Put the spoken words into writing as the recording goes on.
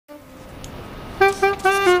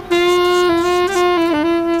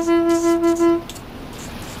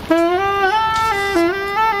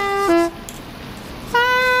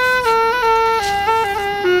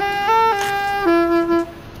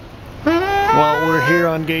here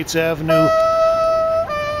on Gates Avenue in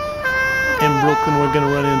Brooklyn. We're going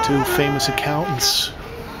to run into Famous Accountants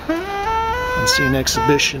and see an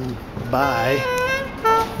exhibition by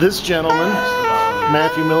this gentleman,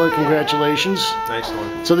 Matthew Miller. Congratulations.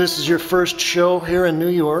 Excellent. So this is your first show here in New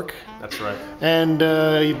York. That's right. And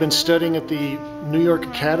you've been studying at the New York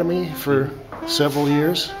Academy for several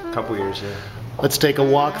years. A couple years, yeah. Let's take a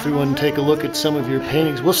walk through and take a look at some of your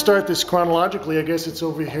paintings. We'll start this chronologically. I guess it's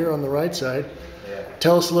over here on the right side. Yeah.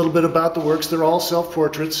 Tell us a little bit about the works. They're all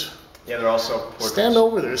self-portraits. Yeah, they're all self-portraits. Stand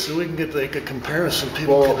over there so we can get like a comparison.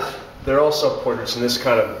 People they're all self-portraits, and this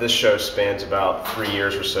show spans about 3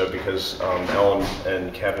 years or so because Ellen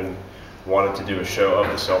and Kevin wanted to do a show of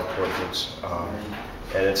the self-portraits,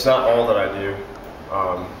 and it's not all that I do.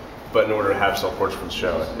 But in order to have self-portraits for the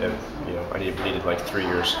show, I needed like 3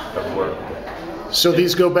 years of work. So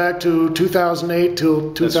these go back to 2008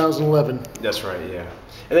 till 2011. That's right, yeah.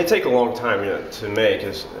 And they take a long time, to make.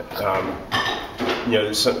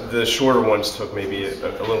 The shorter ones took maybe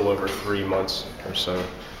a little over 3 months or so.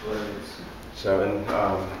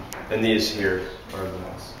 And these here are the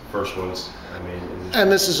first ones I made.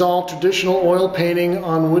 And this is all traditional oil painting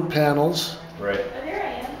on wood panels. Right.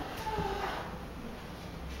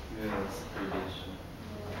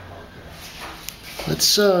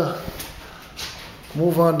 Let's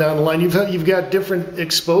move on down the line. You've got different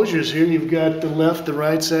exposures here. You've got the left, the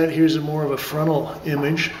right side. Here's more of a frontal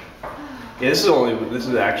image. Yeah, this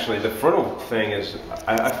is actually the frontal thing is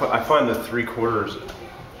I find the 3/4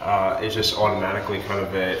 is just automatically kind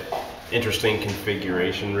of a interesting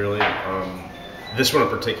configuration, really. This one in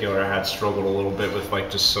particular, I had struggled a little bit with like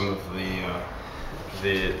just some of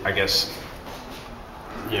the I guess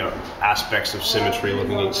aspects of symmetry,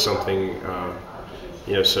 looking at something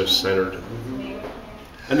so centered.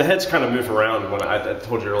 And the heads kind of move around. When I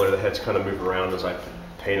told you earlier, the heads kind of move around as I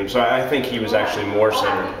paint him. So I think he was actually more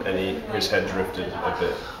centered, and his head drifted a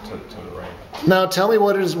bit to the right. Now tell me,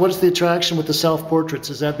 what is the attraction with the self-portraits?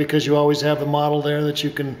 Is that because you always have the model there that you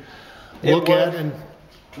can look at?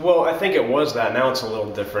 Well, I think it was that. Now it's a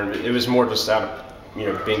little different. It was more just out of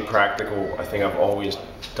being practical. I think I've always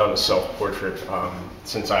done a self-portrait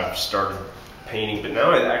since I've started painting, but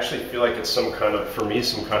now I actually feel like it's for me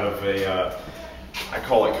some kind of a I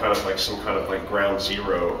call it kind of like some kind of like ground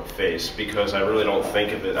zero face, because I really don't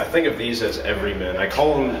think of it. I think of these as everymen. I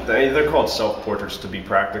call them, they're called self-portraits to be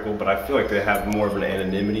practical, but I feel like they have more of an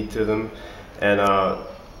anonymity to them. And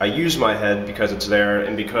I use my head because it's there,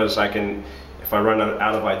 and because I can, if I run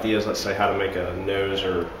out of ideas, let's say how to make a nose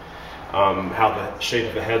or how the shape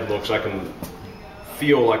of the head looks, I can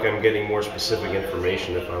feel like I'm getting more specific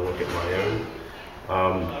information if I look at my own.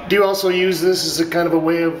 Do you also use this as a kind of a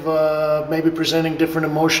way of maybe presenting different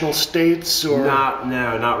emotional states, or?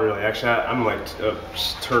 No, not really. Actually, I'm like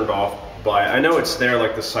turned off by it. I know it's there,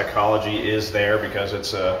 like the psychology is there because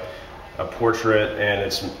it's a portrait and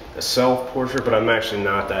it's a self-portrait, but I'm actually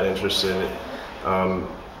not that interested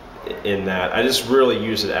in that. I just really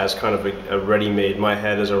use it as kind of a ready-made. My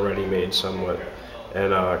head is a ready-made somewhat,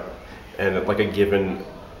 and like a given.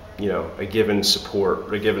 A given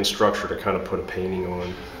support, a given structure to kind of put a painting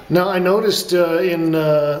on. Now, I noticed in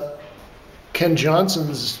Ken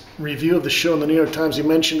Johnson's review of the show in the New York Times, he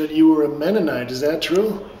mentioned that you were a Mennonite. Is that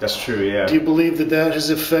true? That's true, yeah. Do you believe that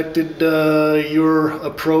has affected your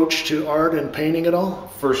approach to art and painting at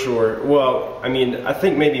all? For sure. Well, I mean, I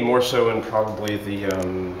think maybe more so in probably the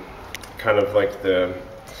kind of like the,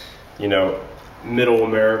 middle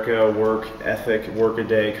America work ethic,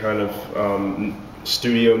 work-a-day kind of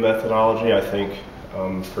studio methodology. I think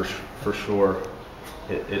for sure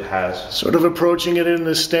it has. Sort of approaching it in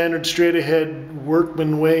the standard straight-ahead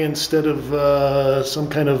workman way instead of some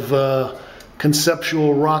kind of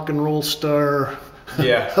conceptual rock and roll star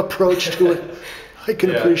approach to it. I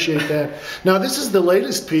can appreciate that. Now, this is the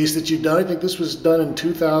latest piece that you've done. I think this was done in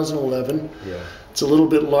 2011. Yeah. It's a little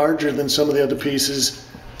bit larger than some of the other pieces.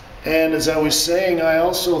 And as I was saying, I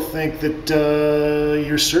also think that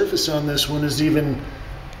your surface on this one is even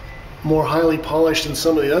more highly polished than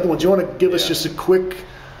some of the other ones. You want to give us just a quick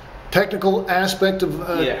technical aspect of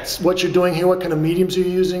what you're doing here? What kind of mediums you're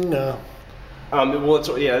using? Well,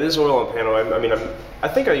 it is oil on panel. I mean, I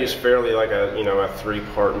think I use fairly like a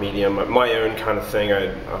 3-part medium. My own kind of thing.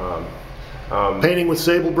 Painting with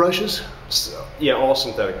sable brushes? Yeah, all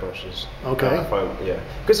synthetic brushes. Okay.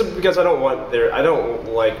 Because I don't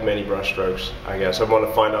like many brush strokes. I guess I want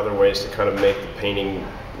to find other ways to kind of make the painting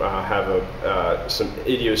have some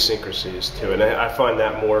idiosyncrasies to it. And I find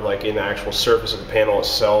that more like in the actual surface of the panel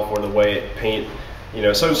itself, or the way it paint.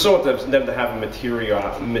 So I want them to have a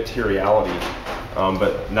materiality,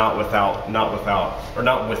 but not with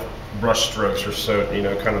brush strokes are so,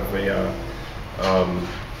 kind of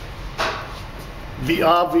the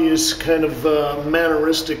obvious kind of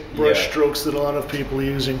manneristic brush Yeah. strokes that a lot of people are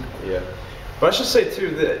using. Yeah, but I should say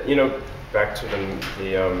too that back to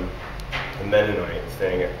the Mennonite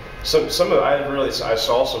thing. Some of I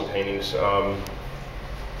saw some paintings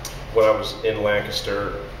when I was in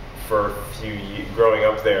Lancaster for a few years, growing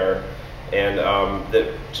up there, and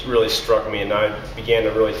that really struck me, and I began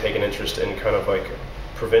to really take an interest in kind of like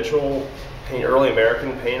provincial early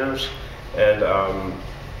American painters, and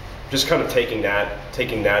just kind of taking that,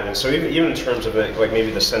 and so even in terms of it, like maybe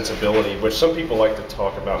the sensibility, which some people like to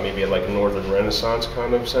talk about, maybe like Northern Renaissance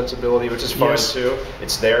kind of sensibility, which is fine Yes. too.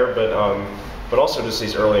 It's there, but also just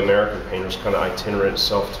these early American painters, kind of itinerant,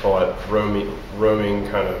 self-taught, roaming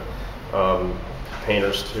kind of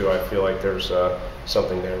painters too. I feel like there's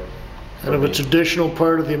something there. Kind of a traditional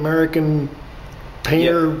part of the American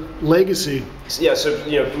painter legacy. Yeah, so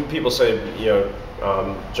people say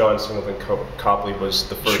John Singleton Copley was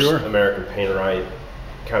the first Sure. American painter. I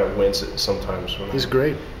kind of wince at sometimes when He's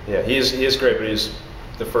great. Yeah, he is great, but he's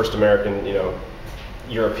the first American,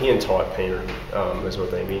 European taught painter, is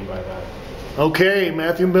what they mean by that. Okay,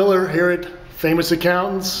 Matthew Miller here at Famous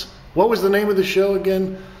Accountants. What was the name of the show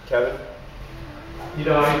again? Kevin?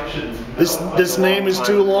 I should. This name is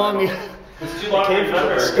too long. It's too long to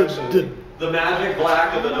remember. The magic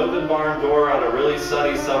black of an open barn door on a really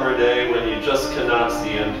sunny summer day when you just cannot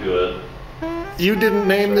see into it. You didn't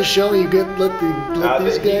name the show. You let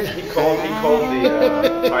these guys. He called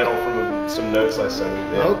the title from some notes I sent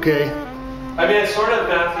him. Yeah. Okay. I mean, it's sort of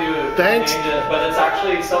Matthew Thanks. named it, but it's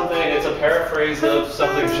actually something. It's a paraphrase of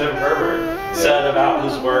something Jim Herbert said about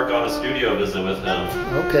his work on a studio visit with him.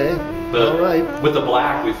 Okay. But all right. with the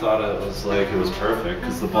black, we thought it was perfect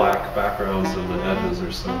because the black backgrounds and the edges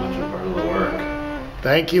are so much a part of the work.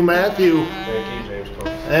 Thank you, Matthew. Thank you, James Cole.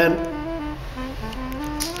 And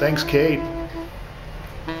thanks, Kate.